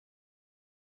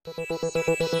Welcome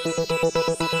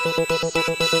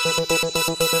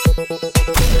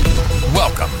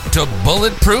to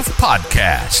Bulletproof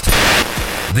Podcast,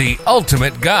 the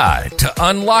ultimate guide to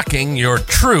unlocking your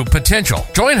true potential.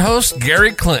 Join host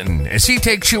Gary Clinton as he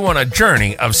takes you on a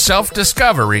journey of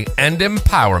self-discovery and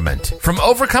empowerment. From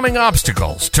overcoming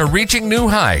obstacles to reaching new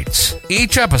heights,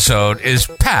 each episode is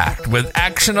packed with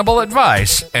actionable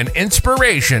advice and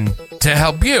inspiration to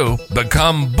help you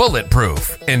become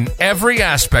bulletproof in every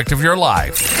aspect of your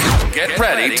life. Get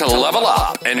ready to level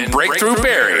up and break through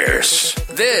barriers.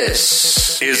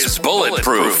 This is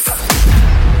Bulletproof.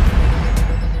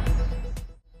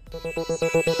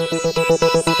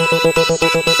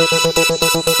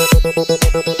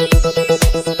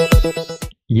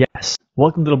 Yes,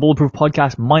 welcome to the Bulletproof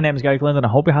Podcast. My name is Gary Clinton. I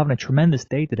hope you're having a tremendous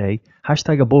day today.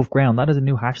 Hashtag above ground. That is a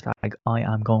new hashtag I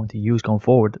am going to use going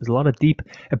forward. There's a lot of deep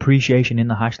appreciation in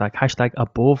the hashtag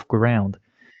above ground.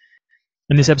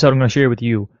 In this episode, I'm going to share with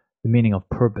you the meaning of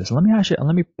purpose. Let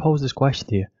me pose this question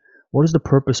to you. What is the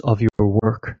purpose of your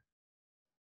work?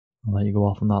 I'll let you go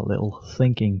off on that little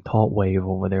thinking thought wave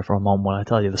over there for a moment while I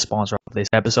tell you the sponsor of this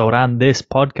episode and this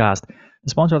podcast. The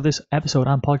sponsor of this episode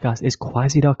and podcast is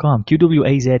Quazee.com,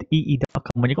 QWAZEE.com.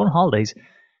 When you go on holidays,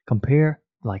 compare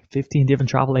like 15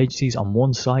 different travel agencies on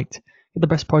one site. Get the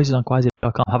best prices on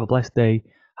Quazee.com. Have a blessed day.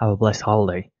 Have a blessed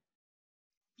holiday.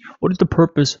 What is the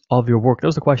purpose of your work? That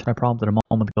was the question I prompted a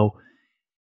moment ago.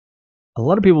 A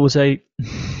lot of people will say,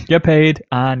 get paid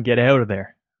and get out of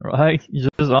there. Right? You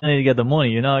just I need to get the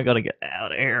money, I got to get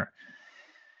out of here.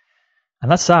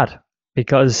 And that's sad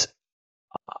because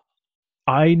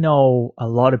I know a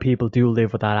lot of people do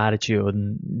live with that attitude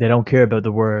and they don't care about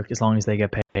the work as long as they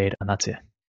get paid, and that's it.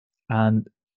 And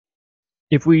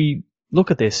if we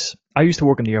look at this, I used to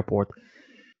work in the airport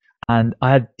and I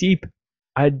had deep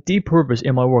purpose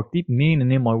in my work, deep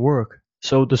meaning in my work.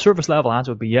 So the surface level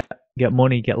answer would be, yeah, get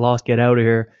money, get lost, get out of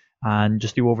here, and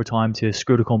just do overtime to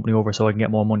screw the company over so I can get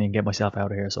more money and get myself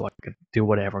out of here so I could do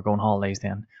whatever, go on holidays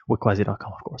then with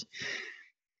Quazee.com, of course.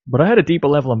 But I had a deeper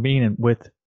level of meaning with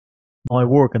my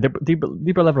work and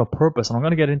deeper level of purpose, and I'm going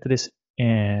to get into this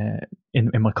in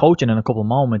my coaching in a couple of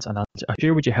moments, and I'll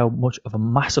share with you how much of a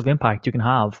massive impact you can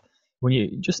have when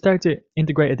you just start to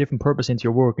integrate a different purpose into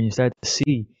your work and you start to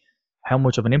see how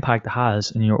much of an impact it has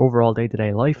in your overall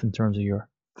day-to-day life in terms of your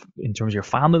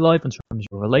family life, in terms of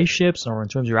your relationships, or in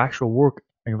terms of your actual work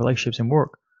and your relationships in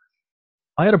work.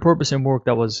 I had a purpose in work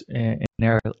that was in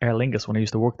Aer Lingus when I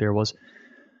used to work there. It's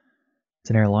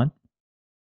an airline.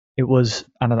 It was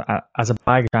as a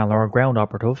baggage handler or a ground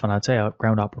operative, and I'd say a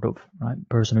ground operative, right?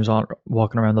 Person who's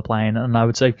walking around the plane, and I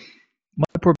would say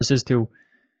my purpose is to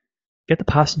get the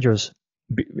passengers,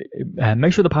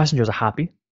 make sure the passengers are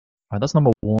happy. Right, that's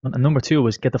number one, and number two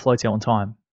is get the flights out on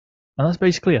time, and that's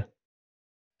basically it.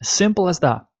 As simple as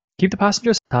that. Keep the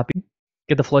passengers happy,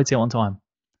 get the flights out on time.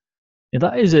 And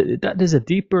that is a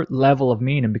deeper level of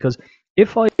meaning, because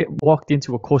if I walked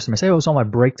into a customer, say I was on my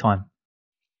break time,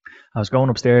 I was going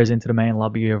upstairs into the main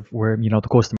lobby of where the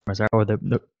customers are, or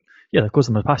the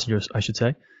customers, passengers, I should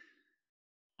say,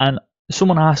 and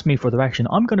someone asked me for direction,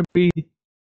 I'm going to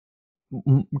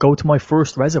go to my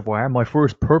first reservoir, my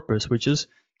first purpose, which is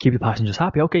keep the passengers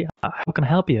happy. Okay, how can I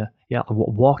help you? Yeah, I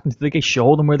walk into the gate,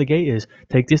 show them where the gate is,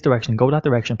 take this direction, go that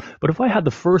direction. But if I had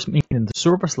the first meaning, the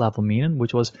surface level meaning,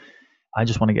 which was I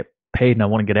just want to get paid and I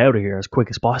want to get out of here as quick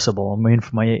as possible. I'm in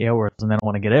for my 8 hours and then I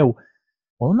want to get out.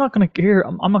 Well, I'm not going to care.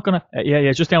 I'm not going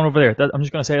to, just down over there. I'm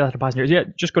just going to say that to passengers. Yeah,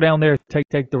 just go down there,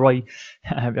 take the right.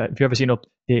 Have you ever seen the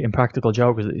Impractical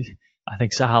Jokers? I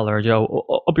think Sal or Joe,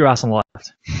 up your ass on the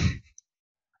left.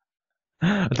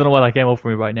 I don't know why that came up for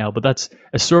me right now, but that's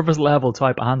a surface level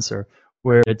type answer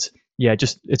where it's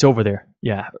over there.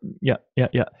 Yeah. You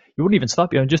wouldn't even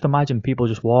stop. Just imagine people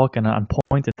just walking and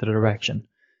pointing to the direction.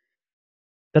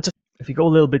 That's it. If you go a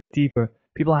little bit deeper,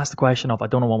 people ask the question of, I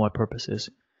don't know what my purpose is.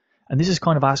 And this is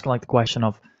kind of asking like the question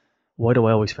of, why do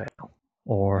I always fail?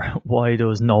 Or why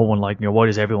does no one like me? Or why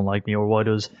does everyone like me? Or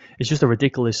it's just a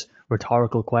ridiculous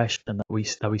rhetorical question that we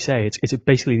say. It's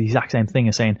basically the exact same thing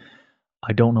as saying,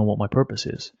 I don't know what my purpose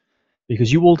is.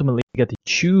 Because you ultimately get to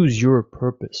choose your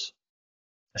purpose.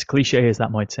 As cliche as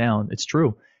that might sound, it's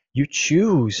true. You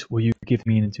choose what you give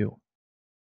meaning to.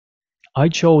 I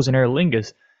chose in Aer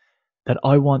Lingus that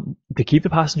I want to keep the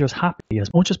passengers happy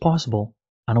as much as possible,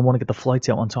 and I want to get the flights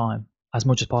out on time as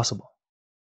much as possible.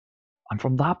 And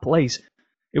from that place,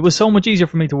 it was so much easier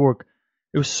for me to work.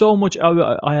 It was so much,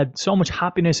 I had so much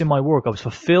happiness in my work. I was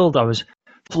fulfilled. I was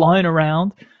flying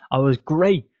around. I was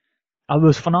great. I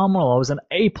was phenomenal. I was an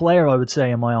A player, I would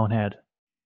say, in my own head.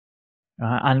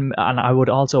 And I would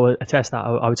also attest that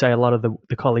I would say a lot of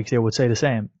the colleagues here would say the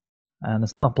same. And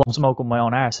it's not blowing smoke up my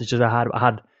own arse. It's just I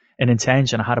had an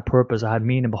intention, I had a purpose, I had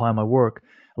meaning behind my work.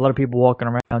 A lot of people walking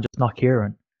around just not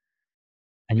caring.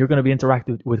 And you're going to be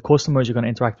interacting with customers, you're going to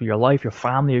interact with your life, your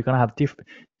family, you're going to have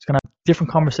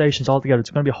different conversations altogether. It's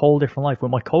going to be a whole different life.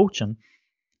 With my coaching,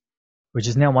 which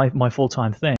is now my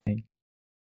full-time thing,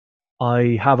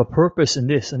 I have a purpose in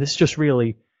this, and this is just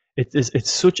really,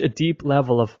 it's such a deep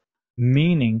level of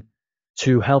meaning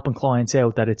to helping clients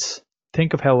out that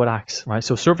think of how it acts, right?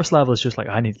 So surface level is just like,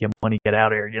 I need to get money, get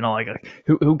out of here, like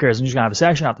who cares? I'm just gonna have a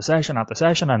session after session after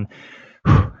session, and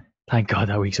whew, thank God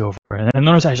that week's over. And then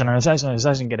another session,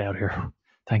 get out of here.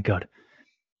 Thank God.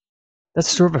 That's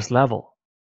surface level.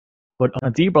 But on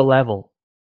a deeper level,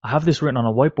 I have this written on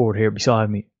a whiteboard here beside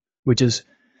me, which is,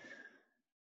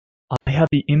 I have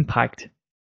the impact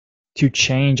to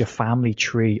change a family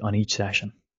tree on each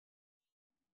session.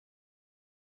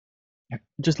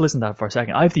 Just listen to that for a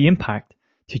second. I have the impact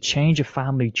to change a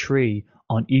family tree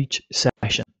on each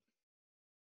session.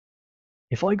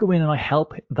 If I go in and I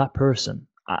help that person,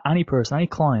 any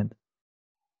client,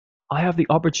 I have the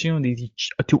opportunity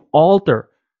to alter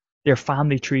their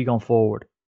family tree going forward.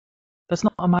 That's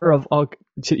not a matter of,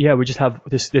 we just have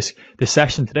this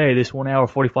session today, this 1 hour,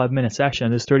 45-minute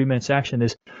session, this 30-minute session,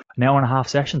 this an hour and a half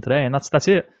session today, and that's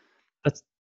it.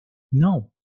 No.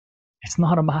 It's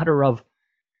not a matter of,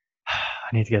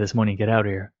 I need to get this money and get out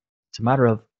of here. It's a matter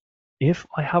of, if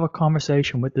I have a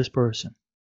conversation with this person,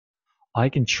 I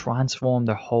can transform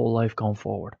their whole life going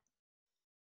forward.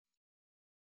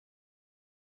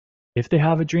 If they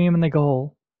have a dream and a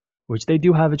goal, which they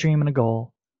do have a dream and a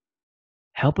goal,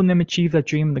 helping them achieve that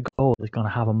dream and the goal is going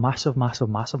to have a massive, massive,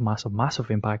 massive, massive,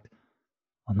 massive impact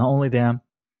on not only them,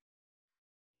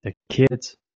 their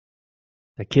kids,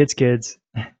 their kids' kids,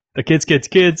 their kids' kids'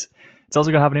 kids. It's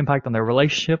also going to have an impact on their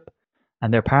relationship,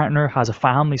 and their partner has a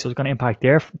family, so it's going to impact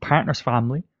their partner's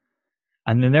family.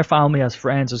 And then their family has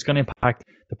friends, so it's going to impact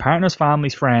the partner's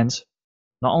family's friends,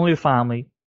 not only the family,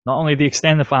 not only the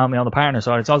extended family on the partner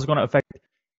side, it's also going to affect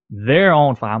their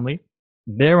own family,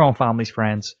 their own family's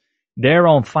friends, their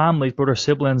own families, brothers,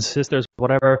 siblings, sisters,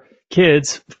 whatever,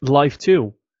 kids' life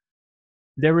too.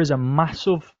 There is a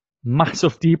massive,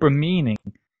 massive deeper meaning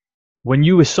when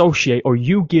you associate or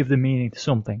you give the meaning to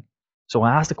something. So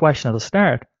I asked the question at the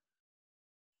start,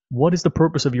 what is the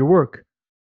purpose of your work?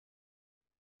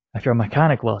 If you're a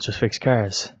mechanic, well, it's just fix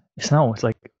cars. It's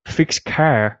like fix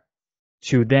car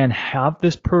to then have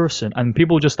this person, and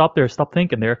people just stop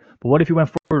thinking there. But what if you went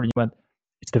forward and you went,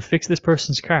 it's to fix this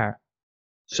person's car,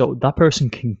 so that person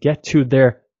can get to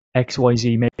their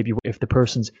XYZ, maybe if the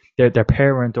person's their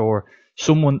parent or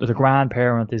someone, the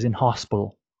grandparent is in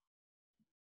hospital,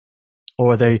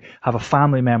 or they have a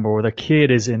family member, or their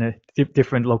kid is in a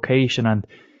different location and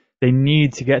they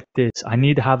need to get this. I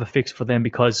need to have a fix for them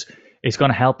because it's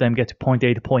going to help them get to point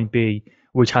A to point B,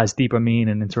 which has deeper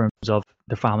meaning in terms of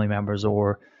their family members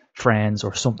or friends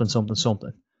or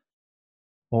something.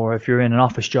 Or if you're in an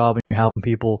office job and you're helping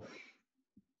people,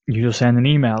 you're just sending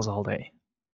emails all day.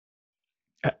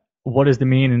 What is the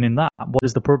meaning in that? What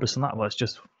is the purpose in that? Well, it's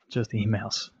just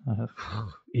emails.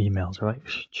 Emails, right?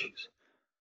 Jeez.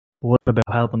 What about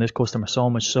helping this customer so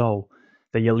much so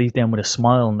that you leave them with a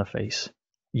smile on their face?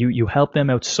 You helped them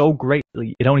out so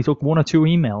greatly. It only took 1 or 2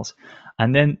 emails,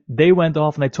 and then they went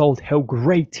off and they told how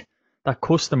great that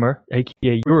customer,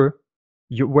 aka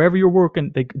wherever you're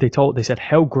working, they said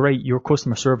how great your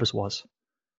customer service was.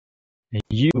 And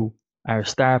you are a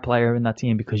star player in that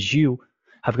team because you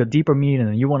have got deeper meaning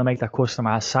and you want to make that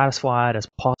customer as satisfied as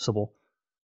possible.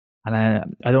 And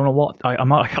I don't know what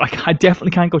I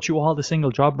definitely can't go through all the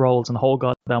single job roles in the whole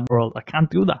goddamn world. I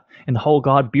can't do that in the whole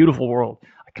god beautiful world.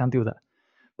 I can't do that.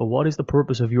 But what is the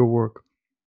purpose of your work?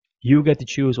 You get to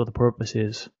choose what the purpose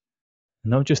is.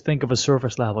 And don't just think of a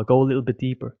surface level. Go a little bit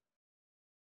deeper.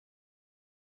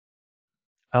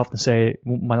 I often say,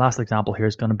 my last example here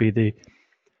is going to be the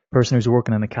person who's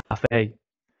working in a cafe.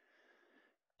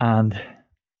 And,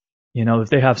 if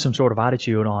they have some sort of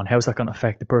attitude on, how's that going to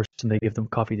affect the person they give them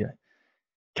coffee to?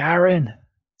 Karen,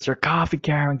 it's your coffee,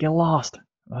 Karen, get lost.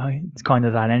 Right? It's kind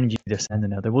of that energy they're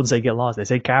sending out. They wouldn't say get lost, they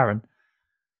say Karen.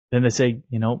 Then they say,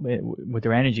 with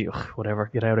their energy, whatever,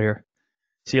 get out of here.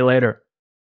 See you later.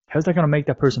 How's that going to make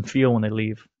that person feel when they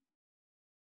leave?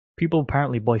 People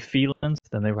apparently buy feelings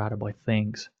than they rather buy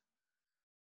things.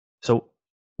 So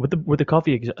with the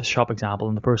coffee shop example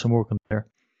and the person working there,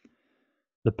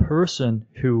 the person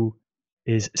who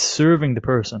is serving the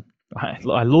person,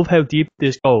 I love how deep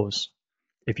this goes.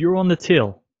 If you're on the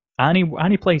till,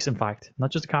 any place in fact,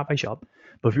 not just a cafe shop,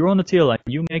 but if you're on the till and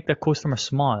you make that customer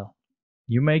smile,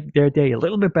 you make their day a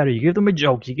little bit better, you give them a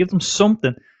joke, you give them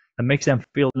something that makes them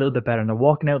feel a little bit better, and they're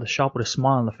walking out of the shop with a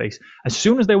smile on their face. As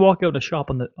soon as they walk out of the shop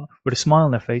with a smile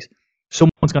on their face,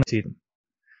 someone's going to see them.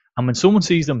 And when someone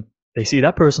sees them, they see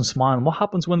that person smiling. What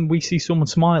happens when we see someone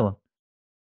smiling?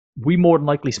 We more than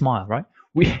likely smile, right?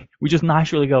 We just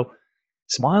naturally go,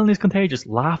 smiling is contagious,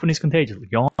 laughing is contagious,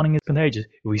 yawning is contagious.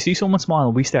 If we see someone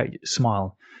smiling, we start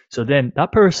smiling. So then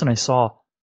that person I saw,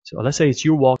 so let's say it's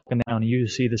you walking down and you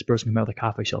see this person come out of the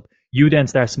cafe shop. You then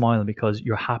start smiling because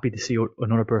you're happy to see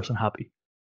another person happy.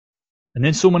 And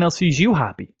then someone else sees you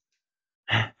happy.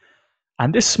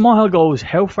 And this smile goes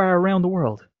how far around the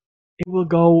world? It will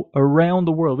go around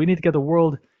the world. We need to get the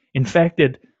world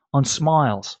infected on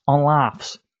smiles, on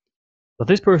laughs. But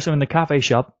this person in the cafe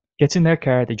shop gets in their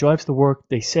car, they drive to work,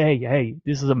 they say, hey,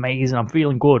 this is amazing, I'm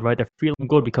feeling good, right? They're feeling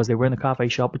good because they were in the cafe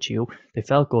shop with you, they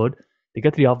felt good, they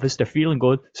get to the office, they're feeling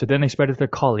good, so then they spread it to their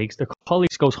colleagues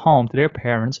goes home to their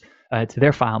parents, to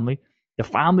their family, the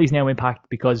family's now impacted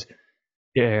because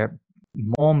their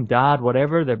mom, dad,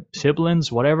 whatever, their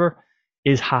siblings, whatever,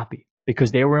 is happy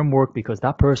because they were in work, because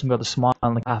that person got a smile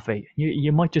in the cafe.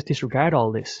 You might just disregard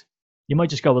all this. You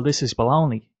might just go, well, this is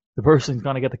baloney. The person's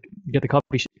going to get the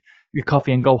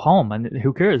coffee and go home, and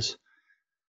who cares?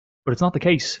 But it's not the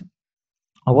case.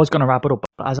 I was going to wrap it up,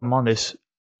 but as I'm on this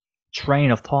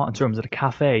train of thought in terms of the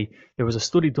cafe, there was a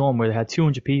study done where they had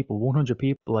 200 people, 100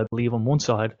 people, I believe, on one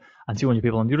side, and 200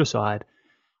 people on the other side,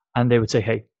 and they would say,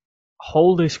 hey,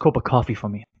 hold this cup of coffee for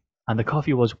me. And the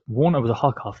coffee was, one, it was a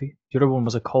hot coffee, the other one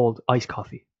was a cold iced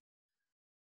coffee.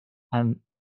 And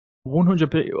 100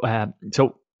 people,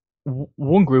 so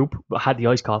one group had the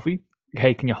iced coffee.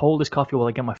 Hey, can you hold this coffee while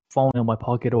I get my phone in my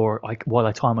pocket, or while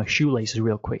I tie my shoelaces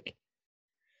real quick?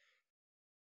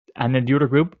 And then the other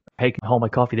group, hey, can you hold my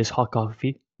coffee, this hot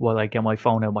coffee, while I get my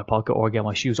phone out of my pocket or get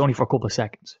my shoes, only for a couple of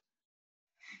seconds.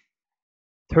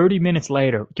 30 minutes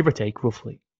later, give or take,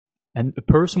 roughly, and the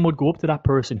person would go up to that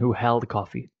person who held the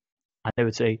coffee, and they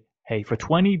would say, hey, for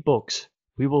 $20,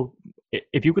 we will,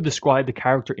 if you could describe the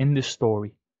character in this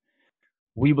story,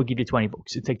 we will give you $20.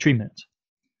 It'd take 3 minutes.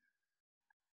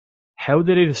 How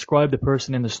did they describe the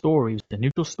person in the story? It was a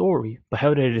neutral story, but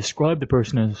how did they describe the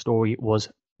person in the story was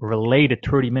related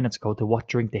 30 minutes ago to what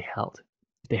drink they held.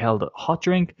 If they held a hot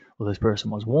drink, well, this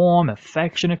person was warm,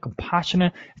 affectionate,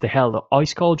 compassionate. If they held an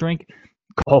ice cold drink,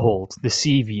 cold,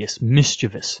 deceivious,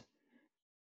 mischievous.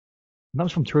 And that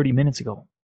was from 30 minutes ago.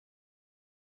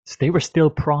 So they were still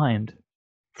primed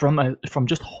from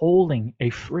just holding a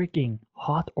freaking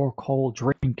hot or cold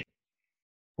drink.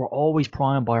 We're always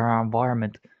primed by our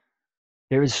environment.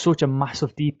 There is such a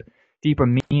massive, deeper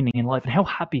meaning in life. And how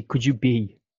happy could you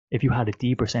be if you had a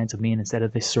deeper sense of meaning instead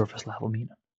of this surface level meaning?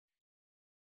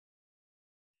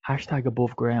 Hashtag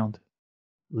above ground.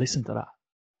 Listen to that.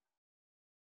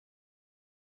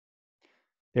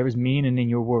 There is meaning in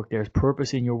your work. There is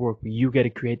purpose in your work. But you get to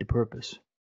create the purpose.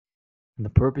 And the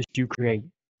purpose you create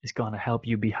is going to help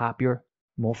you be happier,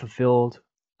 more fulfilled,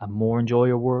 and more enjoy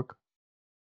your work.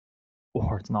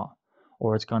 Or it's not.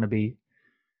 Or it's going to be,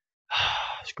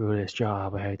 screw this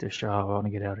job, I hate this job, I want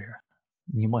to get out of here.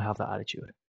 You might have that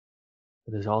attitude.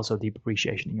 But there's also deep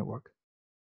appreciation in your work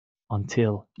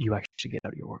until you actually get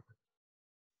out of your work.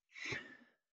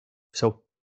 So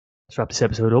let's wrap this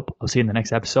episode up. I'll see you in the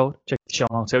next episode. Check the show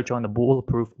notes out. Join the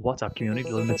Bulletproof WhatsApp community.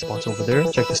 The limited spots over there.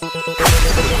 Check this.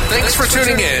 Thanks for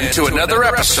tuning in to another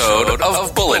episode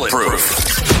of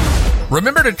Bulletproof.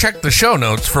 Remember to check the show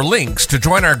notes for links to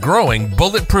join our growing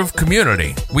Bulletproof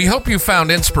community. We hope you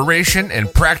found inspiration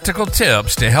and practical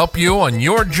tips to help you on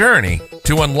your journey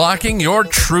to unlocking your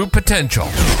true potential.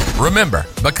 Remember,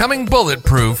 becoming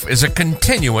bulletproof is a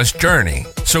continuous journey,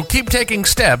 so keep taking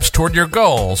steps toward your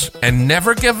goals and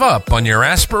never give up on your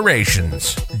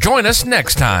aspirations. Join us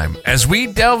next time as we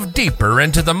delve deeper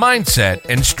into the mindset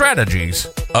and strategies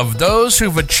of those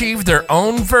who've achieved their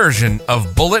own version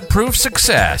of bulletproof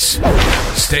success.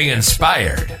 Stay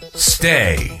inspired.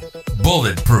 Stay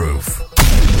bulletproof.